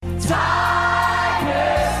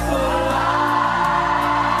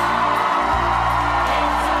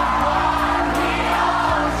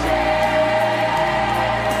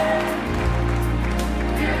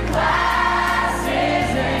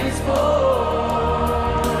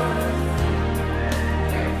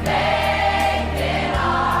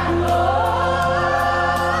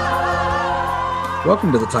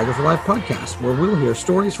Welcome to the Tiger for Life podcast, where we'll hear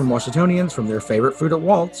stories from Washingtonians from their favorite food at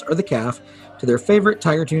Walt's or the Calf to their favorite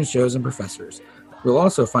Tiger Tunes shows and professors. We'll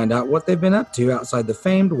also find out what they've been up to outside the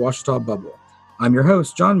famed Ouachita bubble. I'm your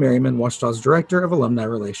host, John Merriman, Ouachita's Director of Alumni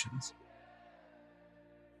Relations.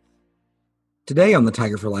 Today on the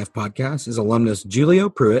Tiger for Life podcast is alumnus Julio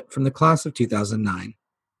Pruitt from the class of 2009.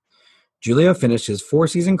 Julio finished his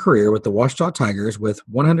four-season career with the Ouachita Tigers with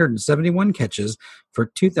 171 catches for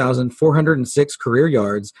 2,406 career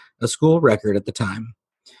yards, a school record at the time.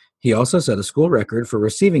 He also set a school record for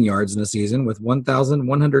receiving yards in a season with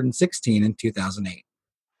 1,116 in 2008.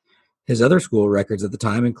 His other school records at the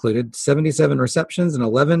time included 77 receptions and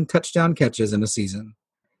 11 touchdown catches in a season.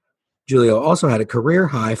 Julio also had a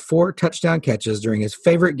career-high 4 touchdown catches during his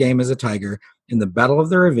favorite game as a Tiger in the Battle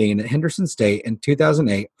of the Ravine at Henderson State in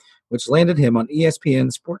 2008, which landed him on ESPN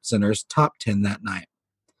SportsCenter's top 10 that night.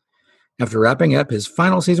 After wrapping up his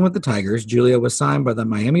final season with the Tigers, Julio was signed by the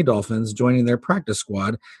Miami Dolphins, joining their practice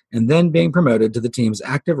squad, and then being promoted to the team's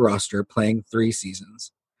active roster, playing 3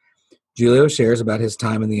 seasons. Julio shares about his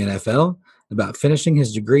time in the NFL, about finishing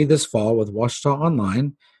his degree this fall with Ouachita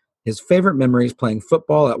Online, his favorite memories playing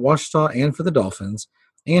football at Ouachita and for the Dolphins,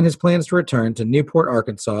 and his plans to return to Newport,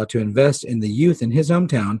 Arkansas to invest in the youth in his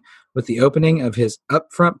hometown with the opening of his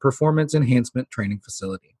Upfront Performance Enhancement Training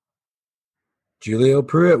Facility. Julio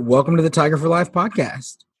Pruitt, welcome to the Tiger for Life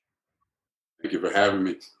podcast. Thank you for having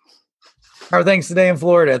me. How are things today in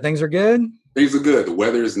Florida? Things are good? Things are good. The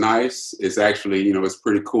weather is nice. It's actually, it's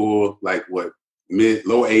pretty low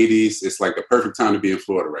 80s. It's like the perfect time to be in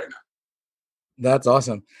Florida right now. That's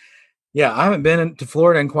awesome. Yeah, I haven't been to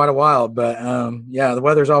Florida in quite a while, but the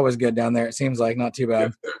weather's always good down there. It seems like not too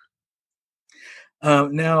bad.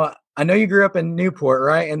 Now, I know you grew up in Newport,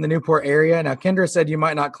 right? In the Newport area. Now, Kendra said you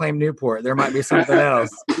might not claim Newport. There might be something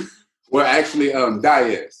else. Well, actually,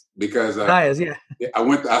 Diaz, because Diaz, yeah. I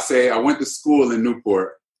went to school in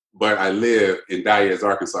Newport, but I live in Diaz,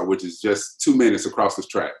 Arkansas, which is just 2 minutes across the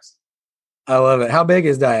tracks. I love it. How big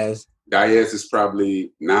is Diaz? Diaz is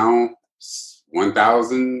probably now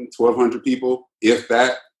 1,000, 1,200 people, if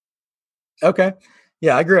that. Okay.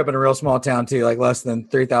 Yeah, I grew up in a real small town too, like less than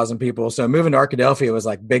 3,000 people. So moving to Arkadelphia was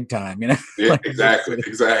like big time, Yeah, like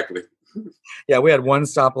exactly. Yeah, we had one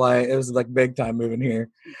stoplight. It was like big time moving here.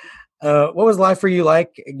 What was life for you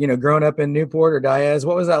like, growing up in Newport or Diaz?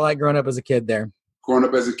 What was that like growing up as a kid there? Growing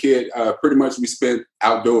up as a kid, pretty much we spent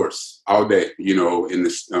outdoors all day, in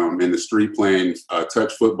the street playing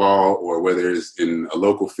touch football, or whether it's in a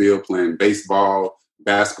local field playing baseball,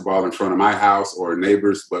 basketball in front of my house or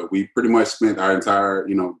neighbors. But we pretty much spent our entire,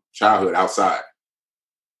 childhood outside.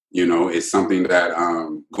 It's something that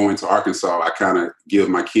going to Arkansas, I kind of give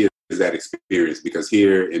my kids that experience, because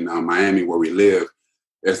here in Miami where we live,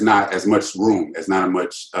 there's not as much room. There's not as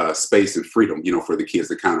much space and freedom, for the kids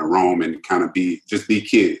to kind of roam and kind of be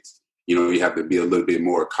kids. You have to be a little bit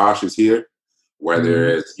more cautious here.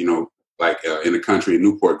 Whereas, in the country in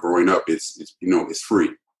Newport growing up, it's free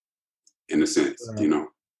in a sense,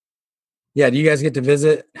 Yeah. Do you guys get to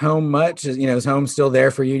visit home much? Is home still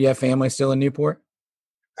there for you? Do you have family still in Newport?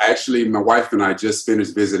 Actually, my wife and I just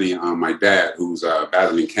finished visiting my dad, who's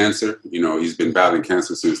battling cancer. He's been battling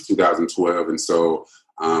cancer since 2012. And so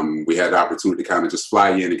we had the opportunity to kind of just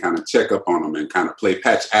fly in and kind of check up on him and kind of play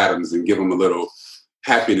Patch Adams and give him a little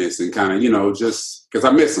happiness and kind of, just because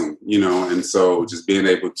I miss him, and so just being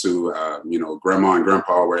able to, Grandma and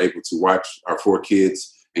Grandpa were able to watch our 4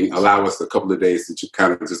 kids and allow us a couple of days to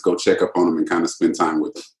kind of just go check up on them and kind of spend time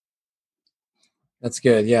with them. That's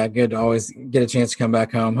good. Yeah, good to always get a chance to come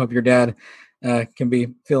back home. Hope your dad can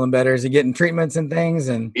be feeling better. Is he getting treatments and things?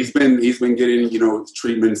 And he's been getting,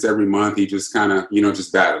 treatments every month. He just kind of,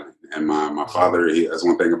 just battling. And my father, that's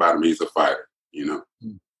one thing about him. He's a fighter,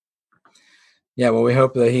 Yeah, well, we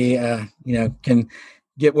hope that he, can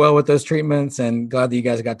get well with those treatments, and glad that you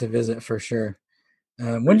guys got to visit for sure.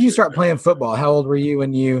 When did you start playing football? How old were you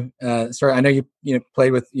when you started? I know you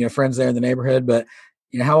played with friends there in the neighborhood, but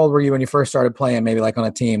how old were you when you first started playing? Maybe like on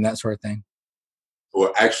a team, that sort of thing.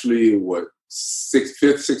 Well, actually,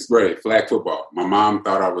 fifth grade flag football. My mom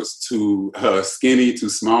thought I was too skinny, too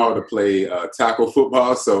small to play tackle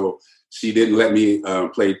football, so she didn't let me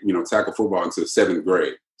play tackle football until 7th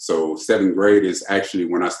grade. So 7th grade is actually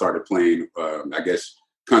when I started playing,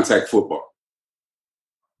 contact football.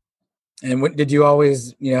 And did you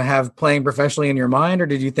always, have playing professionally in your mind, or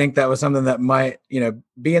did you think that was something that might,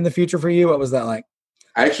 be in the future for you? What was that like?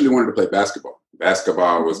 I actually wanted to play basketball.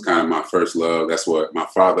 Basketball was kind of my first love. That's what my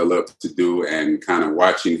father loved to do, and kind of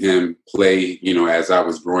watching him play, as I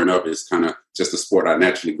was growing up, is kind of just a sport I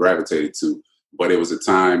naturally gravitated to. But it was a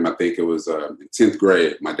time, I think it was in 10th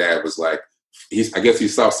grade, my dad was like, I guess he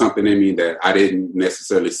saw something in me that I didn't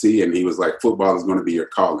necessarily see, and he was like, "Football is going to be your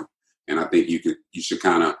calling, and I think you should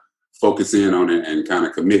kind of focus in on it and kind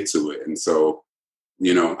of commit to it." And so,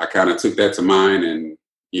 I kind of took that to mind, and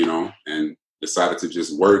and decided to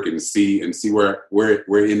just work and see where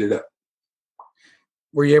it ended up.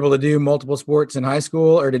 Were you able to do multiple sports in high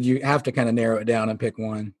school, or did you have to kind of narrow it down and pick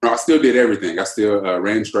one? No, I still did everything. I still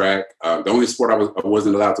ran track. The only sport I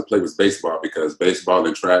wasn't allowed to play was baseball, because baseball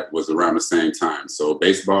and track was around the same time. So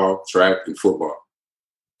baseball, track, and football.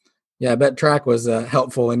 Yeah, I bet track was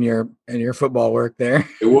helpful in your football work there.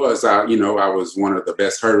 It was. I was one of the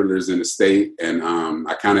best hurdlers in the state, and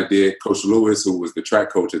I kind of did. Coach Lewis, who was the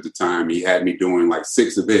track coach at the time, he had me doing like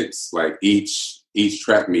 6 events, like each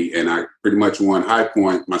track meet, and I pretty much won High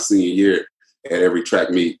Point my senior year at every track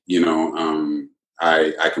meet.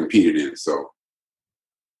 I competed in. So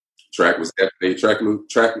track was definitely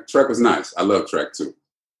track was nice. I love track too.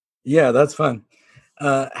 Yeah, that's fun.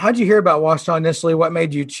 How'd you hear about Ouachita initially? What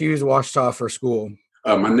made you choose Ouachita for school?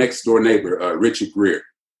 My next door neighbor, Richard Greer,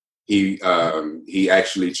 he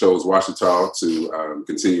actually chose Ouachita to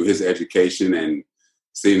continue his education, and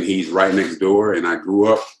seeing he's right next door, and I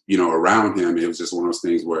grew up, around him. It was just one of those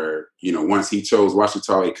things where, once he chose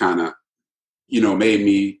Ouachita, it kind of, made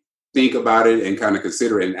me think about it and kind of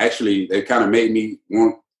consider it. And actually, it kind of made me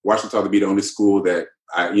want Ouachita to be the only school that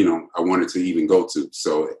I wanted to even go to.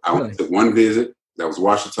 So I only took one visit. That was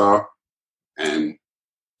Ouachita, and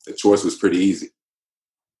the choice was pretty easy.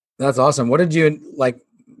 That's awesome. What did you like?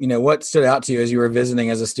 What stood out to you as you were visiting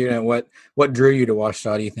as a student? What drew you to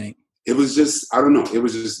Ouachita, do you think? It was just, I don't know. It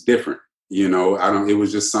was just different. It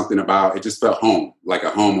was just something about, it just felt home, like a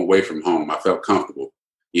home away from home. I felt comfortable.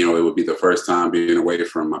 It would be the first time being away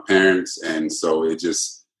from my parents. And so it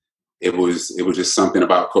was just something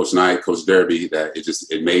about Coach Knight, Coach Derby, that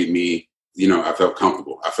it made me, I felt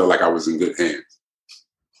comfortable. I felt like I was in good hands.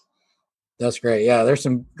 That's great. Yeah, there's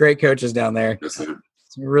some great coaches down there. Yes, sir.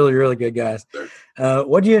 Some really, really good guys.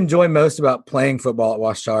 What do you enjoy most about playing football at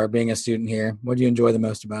Ouachita or being a student here? What do you enjoy the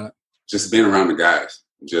most about it? Just being around the guys.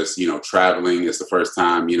 Just, traveling. It's the first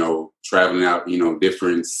time, traveling out,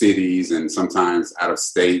 different cities and sometimes out of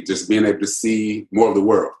state, just being able to see more of the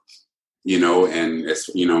world, and it's,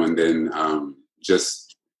 and then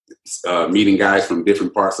just meeting guys from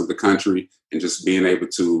different parts of the country and just being able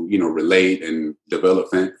to, relate and develop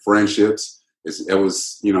friendships. That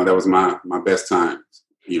was my best time,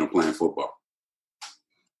 playing football.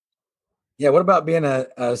 Yeah. What about being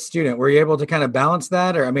a student? Were you able to kind of balance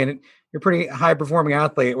that? Or, you're a pretty high performing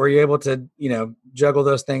athlete. Were you able to, juggle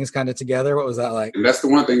those things kind of together? What was that like? And that's the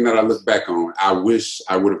one thing that I look back on. I wish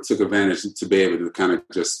I would have took advantage to be able to kind of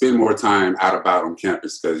just spend more time out about on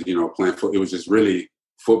campus, because, playing football, it was just really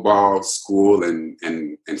football, school, and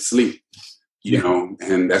sleep,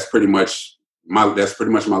 and that's pretty much my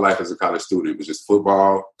life as a college student. It was just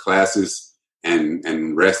football, classes,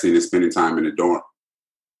 and resting and spending time in the dorm.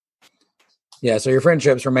 Yeah, so your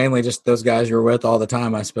friendships were mainly just those guys you were with all the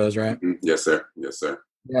time, I suppose, right? Yes, sir. Yes, sir.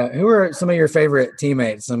 Yeah. Who are some of your favorite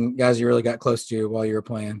teammates, some guys you really got close to while you were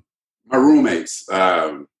playing? My roommates,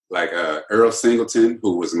 like Earl Singleton,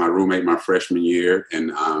 who was my roommate my freshman year,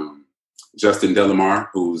 and Justin Delamar,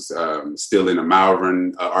 who's still in the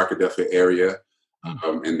Malvern, Arkadelphia area.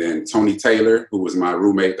 And then Tony Taylor, who was my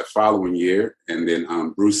roommate the following year. And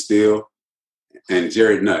then Bruce Steele and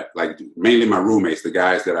Jared Nutt, like mainly my roommates, the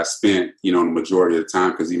guys that I spent, the majority of the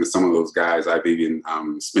time, because even some of those guys I've even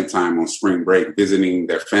spent time on spring break visiting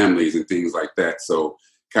their families and things like that. So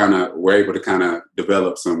kind of we're able to kind of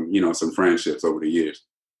develop some, some friendships over the years.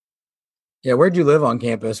 Yeah. Where'd you live on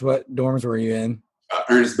campus? What dorms were you in?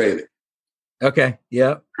 Ernest Bailey. Okay.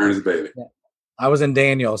 Yeah. Ernest Bailey. Yeah. I was in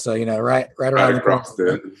Daniel. So, right around across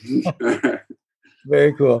the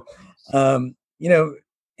Very cool.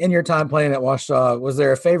 In your time playing at Ouachita, was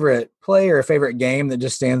there a favorite play or a favorite game that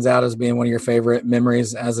just stands out as being one of your favorite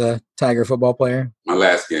memories as a Tiger football player? My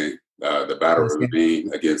last game, the Battle of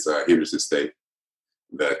Ravine against Henderson State.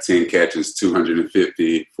 The 10 catches,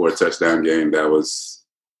 250 for a touchdown game. That was,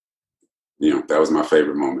 that was my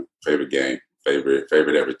favorite moment, favorite game,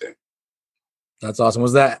 favorite everything. That's awesome.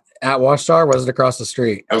 Was that at Ouachita or was it across the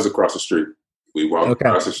street? That was across the street. We walked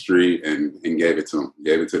across the street and gave it to them,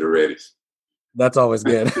 gave it to the Reddies. That's always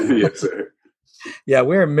good. Yes, sir. Yeah,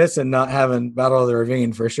 we're missing not having Battle of the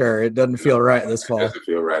Ravine for sure. It doesn't feel right this fall. It doesn't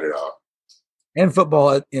feel right at all. And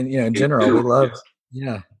football, in general, we love. Yes.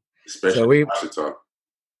 Yeah, especially Washington.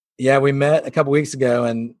 Yeah, we met a couple weeks ago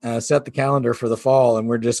and set the calendar for the fall, and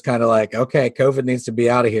we're just kind of like, okay, COVID needs to be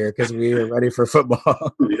out of here because we are ready for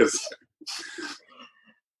football. Yes.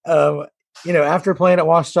 After playing at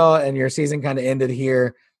Ouachita and your season kind of ended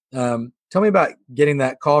here, Tell me about getting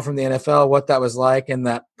that call from the NFL, what that was like, and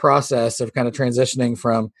that process of kind of transitioning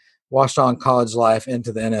from washed-on college life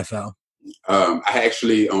into the NFL. I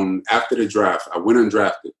actually, after the draft, I went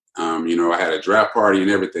undrafted. I had a draft party and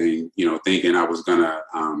everything, thinking I was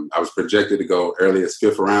I was projected to go early as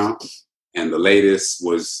 5th round, and the latest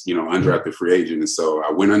was, undrafted free agent. And so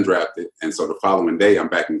I went undrafted. And so the following day, I'm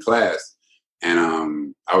back in class, and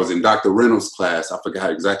I was in Dr. Reynolds' class. I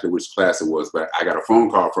forgot exactly which class it was, but I got a phone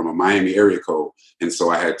call from a Miami area code, and so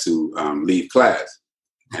I had to leave class.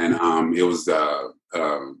 And it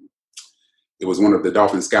was one of the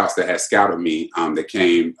Dolphin scouts that had scouted me that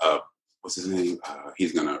came up. What's his name?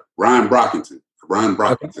 Ryan Brockington.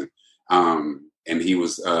 Okay. And he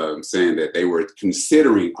was saying that they were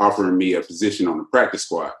considering offering me a position on the practice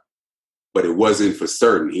squad, but it wasn't for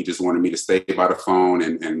certain. He just wanted me to stay by the phone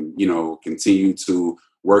and continue to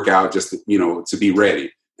work out just to be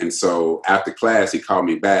ready. And so after class, he called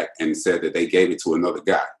me back and said that they gave it to another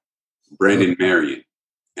guy, Brendan Marion.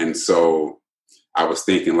 And so I was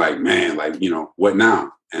thinking what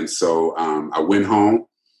now? And so I went home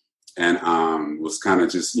and was kind of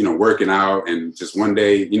just, working out. And just one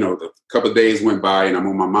day, a couple of days went by and I'm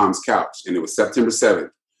on my mom's couch, and it was September 7th.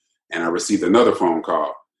 And I received another phone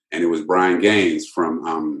call, and it was Brian Gaines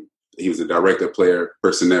from, he was the director of player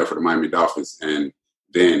personnel for the Miami Dolphins. And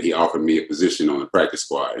then he offered me a position on the practice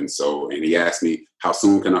squad. And he asked me, how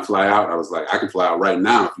soon can I fly out? I was like, I can fly out right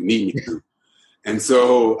now if you need me to. And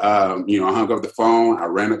so, I hung up the phone. I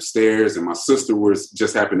ran upstairs, and my sister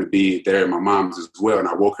just happened to be there, and my mom's as well. And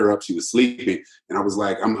I woke her up. She was sleeping. And I was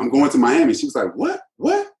like, I'm going to Miami. She was like, what?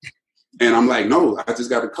 And I'm like, no, I just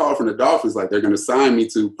got a call from the Dolphins. Like, they're going to sign me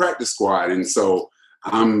to practice squad. And so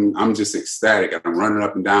I'm just ecstatic. I'm running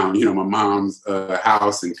up and down, my mom's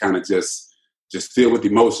house, and kind of just filled with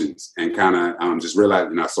emotions, and kind of just realized,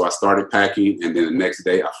 so I started packing, and then the next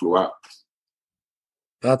day I flew out.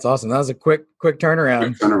 That's awesome. That was a quick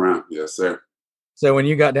turnaround. Quick turnaround, yes, sir. So when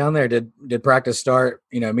you got down there, did practice start,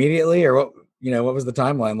 immediately, or what? What was the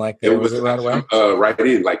timeline like? Was it right away? Right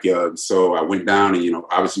in, so I went down, and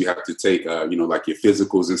obviously you have to take, like your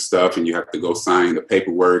physicals and stuff, and you have to go sign the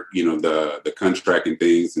paperwork, the contract and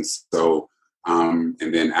things, and so, and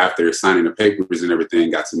then after signing the papers and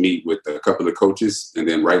everything, got to meet with a couple of coaches, and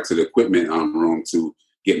then right to the equipment room to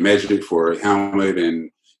get measured for a helmet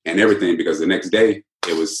and everything, because the next day,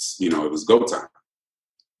 it was go time.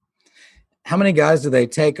 How many guys do they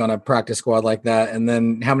take on a practice squad like that? And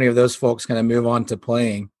then how many of those folks kind of move on to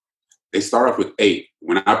playing? They start off with 8.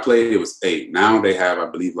 When I played, it was 8. Now they have, I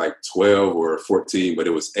believe, like 12 or 14, but it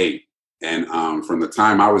was 8. And from the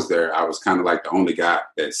time I was there, I was kind of like the only guy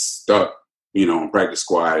that stuck, on practice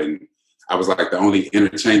squad. And I was like the only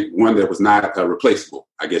one that was not replaceable,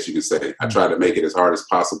 I guess you could say. I tried to make it as hard as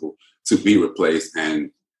possible to be replaced. And,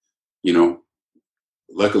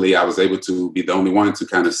 luckily, I was able to be the only one to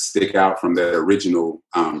kind of stick out from the original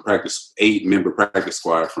 8-member practice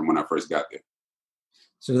squad from when I first got there.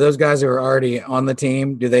 So those guys who are already on the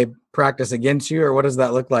team, do they practice against you, or what does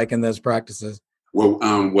that look like in those practices? Well,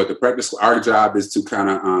 our job is to kind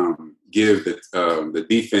of give the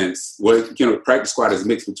defense. Practice squad is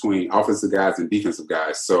mixed between offensive guys and defensive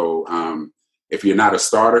guys. So if you're not a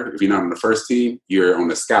starter, if you're not on the first team, you're on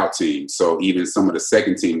the scout team. So even some of the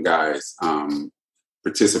second team guys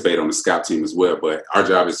participate on the scout team as well. But our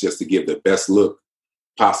job is just to give the best look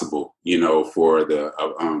possible, for the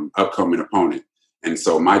upcoming opponent. And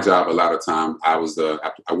so my job, a lot of time, I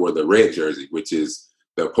wore the red jersey, which is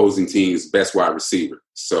the opposing team's best wide receiver.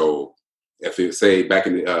 So if it say back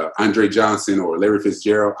in Andre Johnson or Larry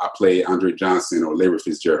Fitzgerald, I played Andre Johnson or Larry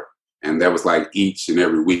Fitzgerald. And that was like each and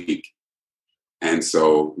every week. And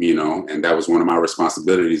so, and that was one of my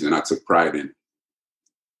responsibilities, and I took pride in it.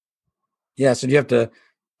 Yeah, so you have to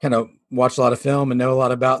kind of watch a lot of film and know a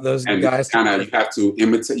lot about those guys. You have to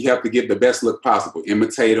imitate. You have to give the best look possible.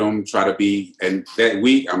 Imitate them. Try to be. And that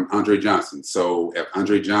week, I'm Andre Johnson. So if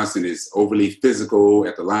Andre Johnson is overly physical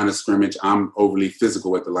at the line of scrimmage, I'm overly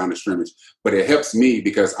physical at the line of scrimmage. But it helps me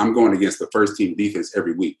because I'm going against the first team defense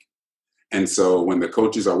every week. And so when the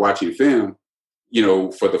coaches are watching film,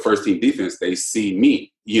 for the first team defense, they see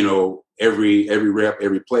me. Every rep,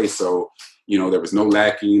 every play. So. There was no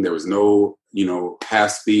lacking. There was no,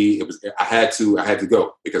 half speed. I had to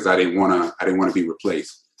go because I didn't want to be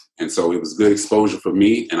replaced. And so it was good exposure for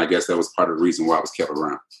me. And I guess that was part of the reason why I was kept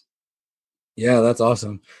around. Yeah, that's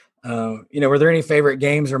awesome. Were there any favorite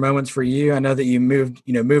games or moments for you? I know that you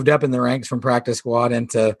moved up in the ranks from practice squad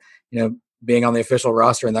into, being on the official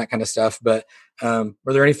roster and that kind of stuff. But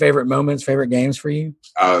Were there any favorite moments, favorite games for you?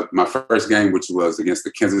 My first game, which was against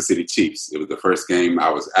the Kansas City Chiefs. It was the first game I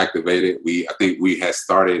was activated. I think we had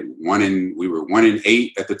started we were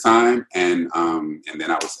 1-8 at the time, and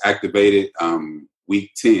then I was activated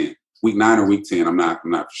week 9 or week 10. I'm not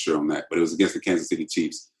for sure on that, but it was against the Kansas City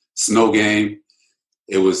Chiefs. Snow game.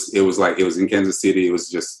 It was in Kansas City. It was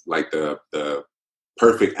just like the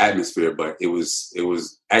perfect atmosphere, but it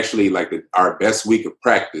was actually like our best week of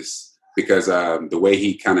practice. Because the way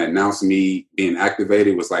he kind of announced me being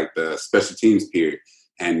activated was like the special teams period,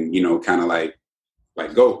 and kind of like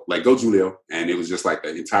go Julio, and it was just like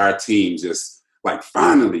the entire team just like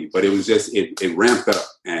finally. But it was just it ramped up,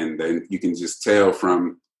 and then you can just tell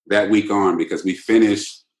from that week on, because we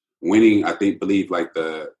finished winning. Believe like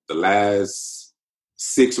the last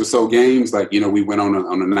 6 or so games, like we went on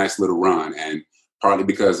a nice little run, and partly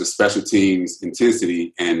because the special teams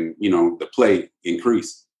intensity and the play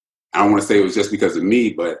increased. I don't want to say it was just because of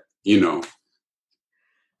me, but hey.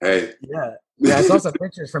 Yeah, I saw some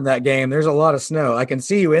pictures from that game. There's a lot of snow. I can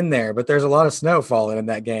see you in there, but there's a lot of snow falling in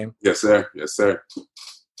that game. Yes, sir.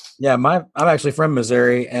 Yeah, I'm actually from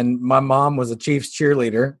Missouri, and my mom was a Chiefs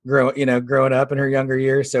cheerleader growing up in her younger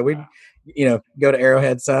years. So we'd go to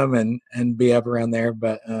Arrowhead some and be up around there.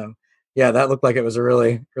 But yeah, that looked like it was a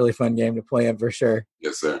really, really fun game to play in for sure.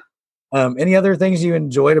 Yes, sir. Any other things you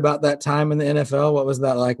enjoyed about that time in the NFL? What was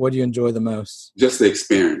that like? What did you enjoy the most? Just the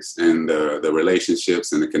experience and the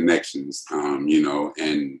relationships and the connections, and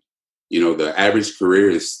the average career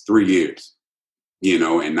is 3 years,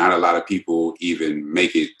 and not a lot of people even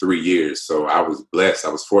make it 3 years. So I was blessed. I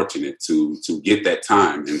was fortunate to get that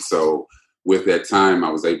time. And so with that time, I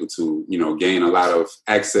was able to, gain a lot of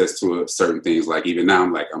access to certain things. Like even now,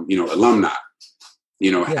 I'm alumni.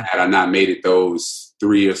 Had I not made it those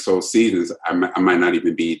 3 or so seasons, I might not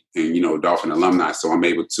even be, Dolphin alumni. So I'm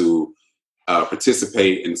able to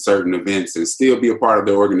participate in certain events and still be a part of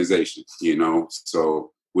the organization.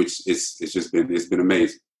 So which it's been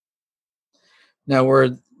amazing. Now,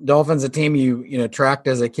 were Dolphins a team you tracked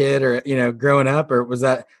as a kid or growing up, or was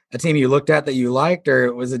that a team you looked at that you liked,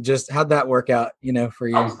 or was it just how'd that work out for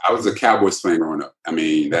you? I was a Cowboys fan growing up. I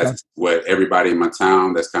mean, that's what everybody in my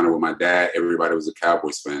town. That's kind of what my dad. Everybody was a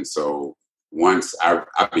Cowboys fan. So once I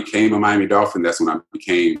became a Miami Dolphin, that's when I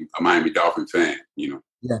became a Miami Dolphin fan.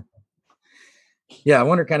 Yeah, I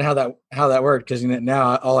wonder kind of how that worked, because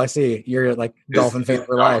now all I see, you're like Dolphin fan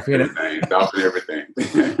for life. Dolphin everything.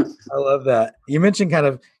 I love that. You mentioned kind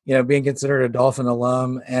of being considered a Dolphin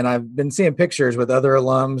alum, and I've been seeing pictures with other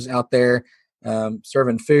alums out there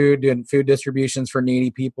serving food, doing food distributions for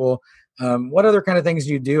needy people. What other kind of things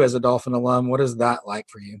do you do as a Dolphin alum? What is that like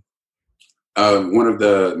for you? One of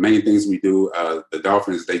the main things we do, the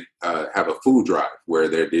Dolphins, they have a food drive where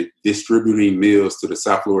they're distributing meals to the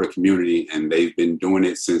South Florida community, and they've been doing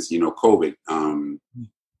it since COVID.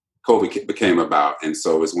 COVID became about, and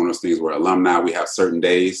so it's one of those things where alumni, we have certain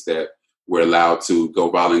days that we're allowed to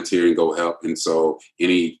go volunteer and go help, and so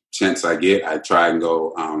any chance I get, I try and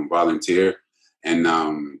go volunteer, and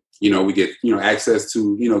we get access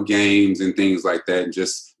to games and things like that, and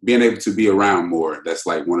just being able to be around more. That's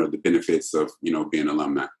like one of the benefits of being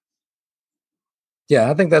alumni. Yeah,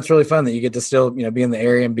 I think that's really fun that you get to still be in the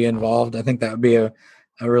area and be involved. I think that would be a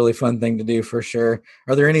really fun thing to do for sure.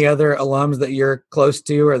 Are there any other alums that you're close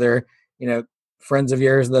to? Are there friends of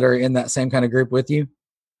yours that are in that same kind of group with you?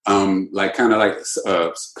 Like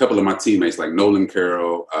a couple of my teammates, like Nolan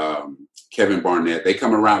Carroll, Kevin Barnett, they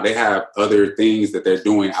come around. They have other things that they're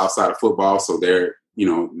doing outside of football, so they're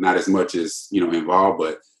not as much as involved,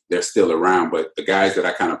 but they're still around. But the guys that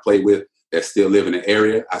I kind of play with that still live in the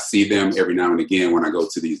area, I see them every now and again when I go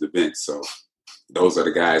to these events. So those are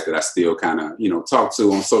the guys that I still kind of talk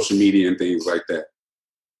to on social media and things like that.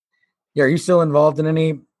 Yeah, are you still involved in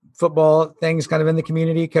any football things, kind of in the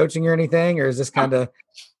community, coaching or anything, or is this kind of?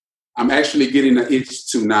 I'm actually getting an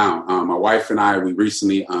itch to now. My wife and I, we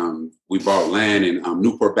recently we bought land in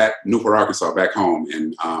Newport, Arkansas, back home,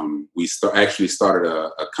 and we actually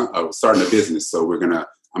started starting a business. So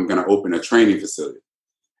I'm gonna open a training facility,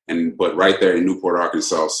 but right there in Newport,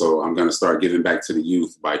 Arkansas. So I'm gonna start giving back to the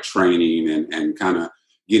youth by training and kind of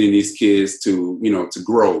getting these kids to to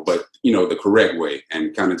grow, but the correct way,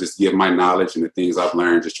 and kind of just give my knowledge and the things I've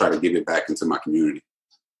learned, just try to give it back into my community.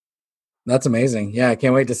 That's amazing. Yeah, I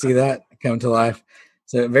can't wait to see that come to life.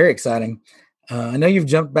 So very exciting. I know you've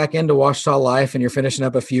jumped back into Ouachita Life and you're finishing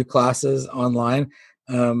up a few classes online.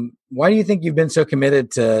 Why do you think you've been so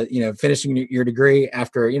committed to, finishing your degree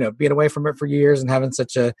after, being away from it for years and having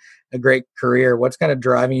such a great career? What's kind of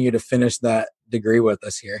driving you to finish that degree with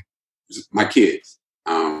us here? My kids,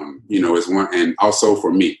 is one, and also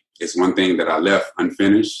for me, it's one thing that I left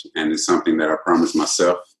unfinished, and it's something that I promised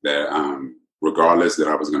myself that regardless that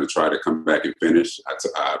I was going to try to come back and finish.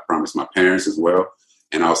 I promised my parents as well.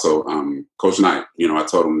 And also Coach Knight, I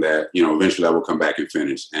told him that, eventually I will come back and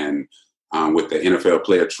finish. And with the NFL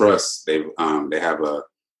Player Trust, they have a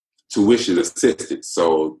tuition assistance.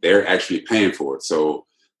 So they're actually paying for it. So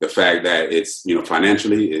the fact that it's,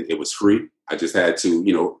 financially, it was free. I just had to,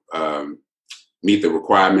 meet the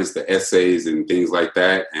requirements, the essays and things like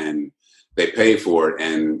that. And they paid for it.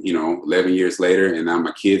 And, 11 years later, and now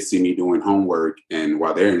my kids see me doing homework. And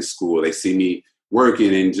while they're in school, they see me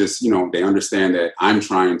working and just, they understand that I'm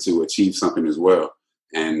trying to achieve something as well.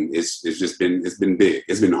 And it's been big.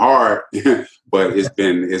 It's been hard, but it's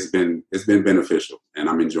been beneficial, and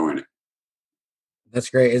I'm enjoying it. That's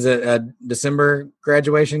great. Is it a December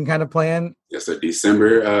graduation kind of plan? Yes, sir.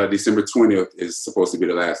 December 20th is supposed to be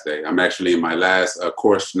the last day. I'm actually in my last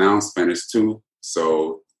course now, Spanish 2.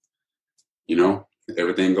 So, if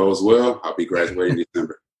everything goes well, I'll be graduating in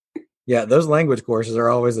December. Yeah, those language courses are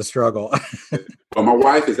always a struggle. But my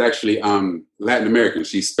wife is actually Latin American.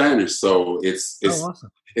 She's Spanish, so it's awesome.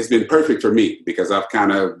 It's been perfect for me because I've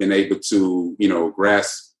kind of been able to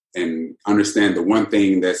grasp and understand the one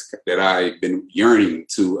thing that I've been yearning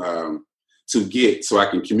to get, so I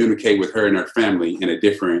can communicate with her and her family in a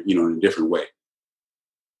different way.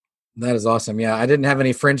 That is awesome. Yeah, I didn't have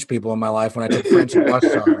any French people in my life when I took French at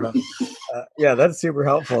Washington. Yeah, that's super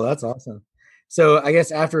helpful. That's awesome. So I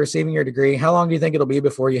guess after receiving your degree, how long do you think it'll be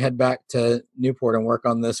before you head back to Newport and work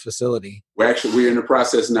on this facility? We're in the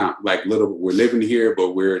process now. We're living here,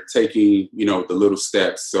 but we're taking, the little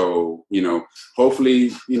steps. So,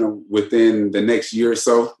 hopefully, within the next year or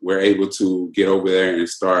so, we're able to get over there and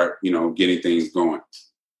start, getting things going.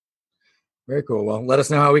 Very cool. Well, let us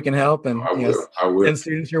know how we can help, and I will. Send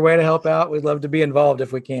students your way to help out. We'd love to be involved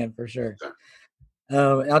if we can, for sure. Okay.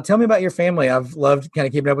 Now tell me about your family. I've loved kind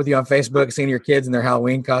of keeping up with you on Facebook, seeing your kids in their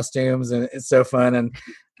Halloween costumes, and it's so fun. And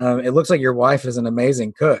it looks like your wife is an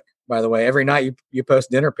amazing cook, by the way. Every night you post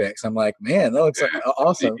dinner pics. I'm like, man, that looks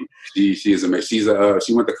awesome. She is amazing.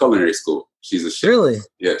 She went to culinary school. She's a chef. Really?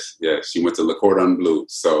 Yes. She went to Le Cordon Bleu.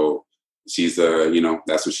 So she's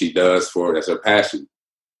that's what she does that's her passion.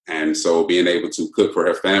 And so being able to cook for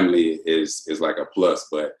her family is like a plus.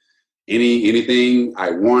 But anything I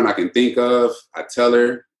can think of, I tell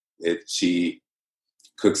her, she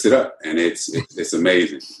cooks it up, and it's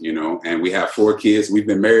amazing, And we have 4 kids. We've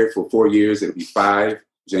been married for 4 years. It'll be 5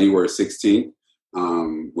 January 16th.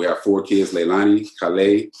 We have 4 kids: Leilani,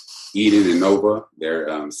 Calais, Eden, and Nova.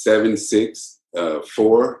 They're 7, 6,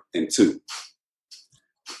 4, and 2.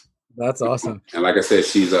 That's awesome. And like I said,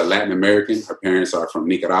 she's a Latin American. Her parents are from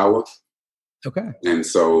Nicaragua. Okay. And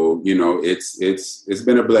so, it's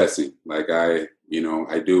been a blessing. Like I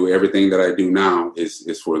do everything that I do now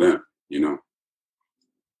is for them,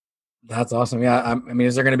 That's awesome. Yeah. I mean,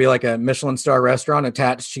 is there going to be like a Michelin star restaurant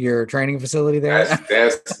attached to your training facility there?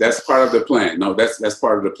 That's part of the plan. No, that's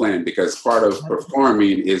part of the plan, because part of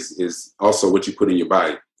performing is also what you put in your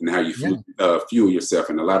body and how you fuel yourself.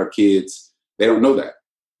 And a lot of kids, they don't know that.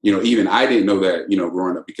 Even I didn't know that,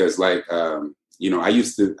 growing up, because I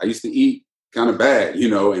used to eat kind of bad,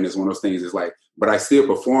 and it's one of those things. It's like, but I still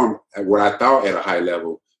perform at what I thought at a high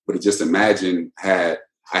level. But just imagine I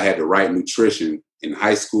had the right nutrition in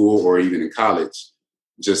high school or even in college,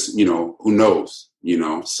 just, who knows,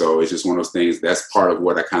 so it's just one of those things. That's part of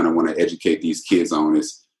what I kind of want to educate these kids on,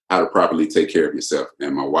 is how to properly take care of yourself.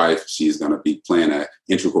 And my wife, she's going to be playing an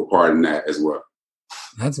integral part in that as well.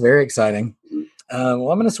 That's very exciting. Mm-hmm.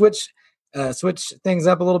 Well, I'm going to switch things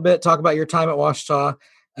up a little bit, talk about your time at Ouachita.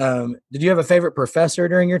 Did you have a favorite professor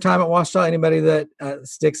during your time at Ouachita? Anybody that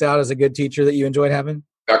sticks out as a good teacher that you enjoyed having?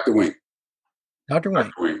 Dr. Wink. Dr.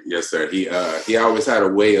 Wink. Yes, sir. He always had a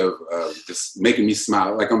way of just making me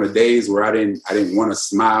smile. Like on the days where I didn't want to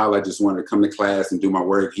smile, I just wanted to come to class and do my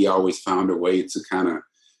work. He always found a way to kind of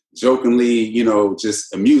jokingly,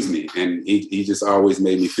 just amuse me. And he just always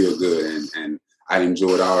made me feel good. And I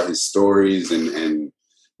enjoyed all his stories and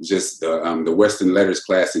just the Western Letters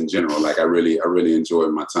class in general. Like I really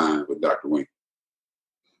enjoyed my time with Dr. Wink.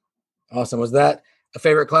 Awesome. Was that a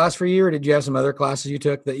favorite class for you, or did you have some other classes you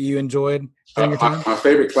took that you enjoyed during your time? My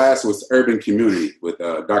favorite class was Urban Community with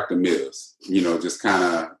Dr. Mills. Just kind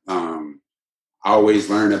of I always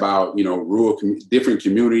learn about different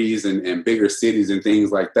communities and bigger cities and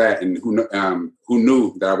things like that. And who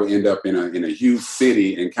knew that I would end up in a huge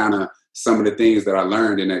city, and kind of some of the things that I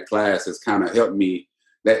learned in that class has kind of helped me.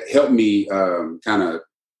 That helped me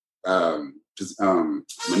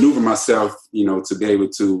maneuver myself, to be able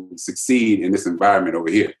to succeed in this environment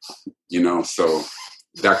over here. So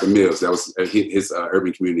Dr. Mills. That was his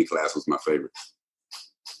urban community class was my favorite.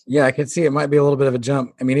 Yeah, I can see it might be a little bit of a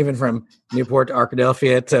jump. I mean, even from Newport to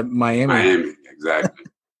Arkadelphia to Miami. Miami, exactly.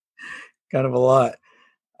 Kind of a lot.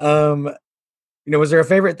 Was there a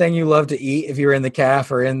favorite thing you love to eat if you were in the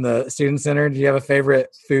CAF or in the student center? Do you have a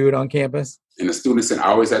favorite food on campus? In the student center, I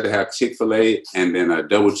always had to have Chick-fil-A and then a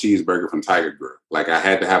double cheeseburger from Tiger Grill. Like I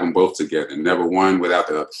had to have them both together, never one without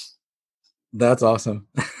the other. That's awesome.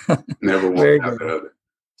 Never one without the other.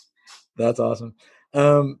 That's awesome.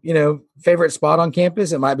 Favorite spot on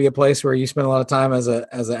campus? It might be a place where you spend a lot of time as an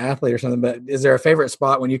athlete or something, but is there a favorite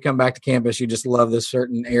spot when you come back to campus, you just love this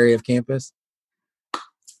certain area of campus?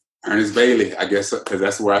 Ernest Bailey, I guess, because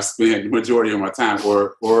that's where I spend the majority of my time,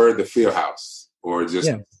 or the field house, or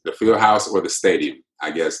just the field house or the stadium.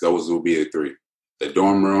 I guess those will be the three: the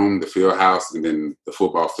dorm room, the field house, and then the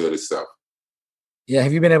football field itself. Yeah,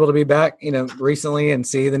 have you been able to be back, recently and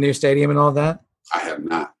see the new stadium and all that? I have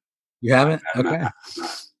not. You haven't? Okay.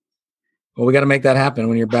 Well, we got to make that happen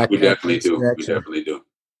when you're back. We definitely do. We definitely do.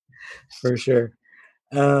 For sure.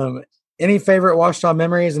 Any favorite Ouachita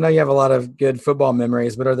memories? I know you have a lot of good football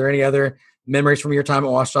memories, but are there any other memories from your time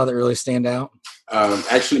at Ouachita that really stand out?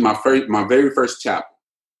 Actually, my very first chapel.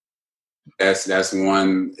 That's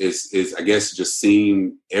one is I guess just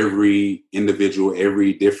seeing every individual,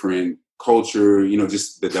 every different culture,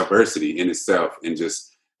 just the diversity in itself, and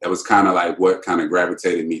just that was kind of like what kind of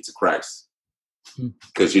gravitated me to Christ.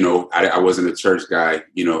 Because I wasn't a church guy,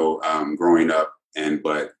 growing up.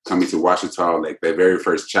 But coming to Ouachita, like that very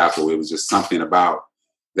first chapel, it was just something about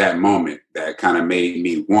that moment that kind of made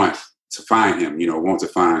me want to find him, want to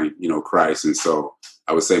find, Christ. And so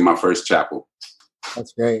I would say my first chapel.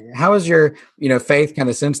 That's great. How has your, faith kind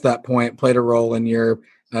of since that point played a role in your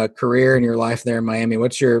career and your life there in Miami?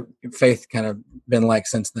 What's your faith kind of been like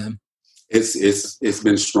since then? It's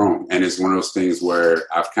been strong, and it's one of those things where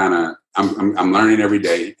I'm learning every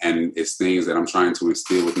day, and it's things that I'm trying to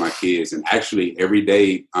instill with my kids. And actually, every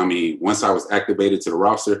day, once I was activated to the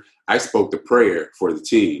roster, I spoke the prayer for the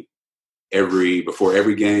team before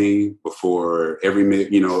every game, before every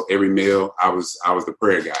meal. I was the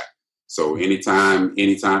prayer guy. So anytime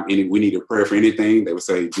we need a prayer for anything, they would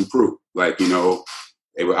say, "Do proof,"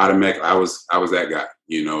 They would automatically. I was that guy,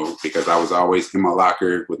 because I was always in my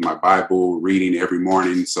locker with my Bible, reading every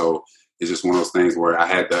morning. So it's just one of those things where I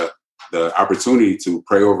had the opportunity to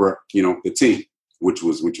pray over, the team, which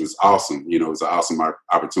was awesome. It was an awesome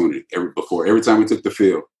opportunity. Every time we took the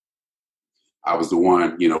field, I was the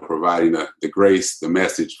one, providing the grace, the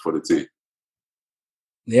message for the team.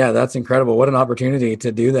 Yeah, that's incredible. What an opportunity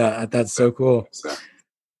to do that. That's so cool.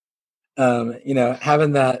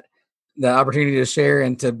 Having that opportunity to share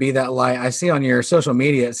and to be that light. I see on your social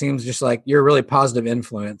media, it seems just like you're a really positive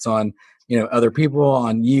influence on, other people,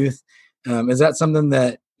 on youth. Is that something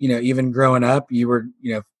that, even growing up, you were,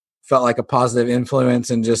 felt like a positive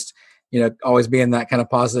influence and just, always being that kind of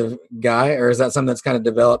positive guy? Or is that something that's kind of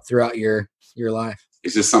developed throughout your life?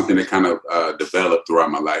 It's just something that kind of developed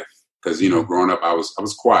throughout my life. Because, growing up, I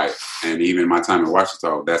was quiet. And even my time in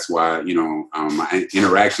Ouachita, that's why, my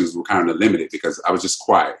interactions were kind of limited because I was just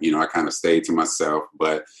quiet. I kind of stayed to myself.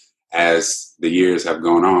 But as the years have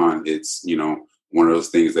gone on, it's, one of those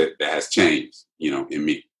things that has changed, in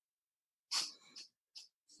me.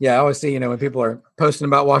 Yeah, I always see, when people are posting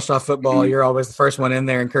about Ouachita football, you're always the first one in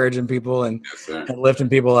there encouraging people and lifting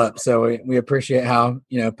people up. So we appreciate how,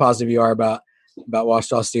 positive you are about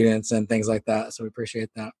Ouachita students and things like that. So we appreciate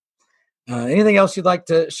that. Anything else you'd like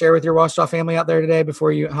to share with your Ouachita family out there today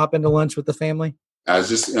before you hop into lunch with the family? I was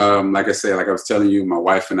just, like I was telling you, my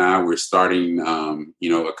wife and I, we're starting,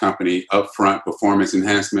 a company, Upfront Performance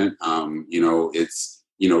Enhancement. It's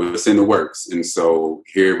in the works. And so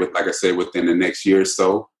here, within the next year or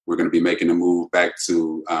so, we're going to be making a move back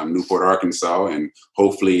to Newport, Arkansas. And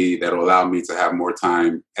hopefully that'll allow me to have more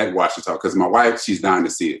time at Ouachita because my wife, she's dying to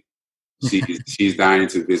see it. She's dying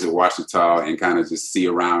to visit Ouachita and kind of just see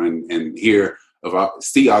around and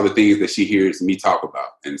see all the things that she hears me talk about.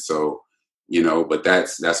 And so, but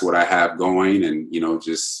that's what I have going, and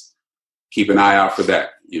just keep an eye out for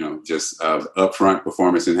that. Upfront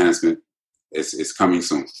Performance Enhancement. It's coming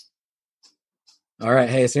soon. All right.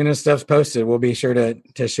 Hey, as soon as stuff's posted, we'll be sure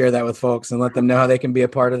to share that with folks and let them know how they can be a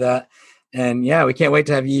part of that. And yeah, we can't wait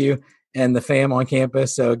to have you and the fam on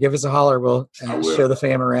campus. So give us a holler. We'll show the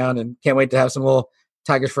fam around, and can't wait to have some little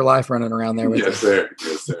Tigers for Life running around there with you. Yes,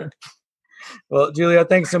 sir. Well, Julio,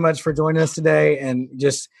 thanks so much for joining us today, and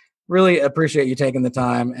just really appreciate you taking the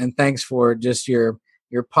time. And thanks for just your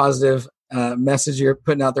positive message you're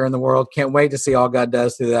putting out there in the world. Can't wait to see all God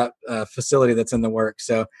does through that facility that's in the works.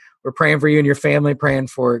 So we're praying for you and your family, praying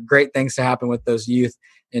for great things to happen with those youth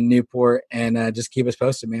in Newport, and just keep us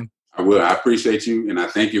posted, man. I will. I appreciate you, and I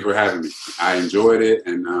thank you for having me. I enjoyed it,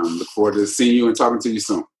 and look forward to seeing you and talking to you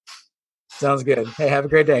soon. Sounds good. Hey, have a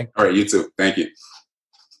great day. All right, you too. Thank you.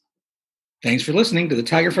 Thanks for listening to the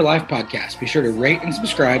Tiger for Life podcast. Be sure to rate and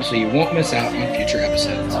subscribe so you won't miss out on future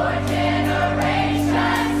episodes.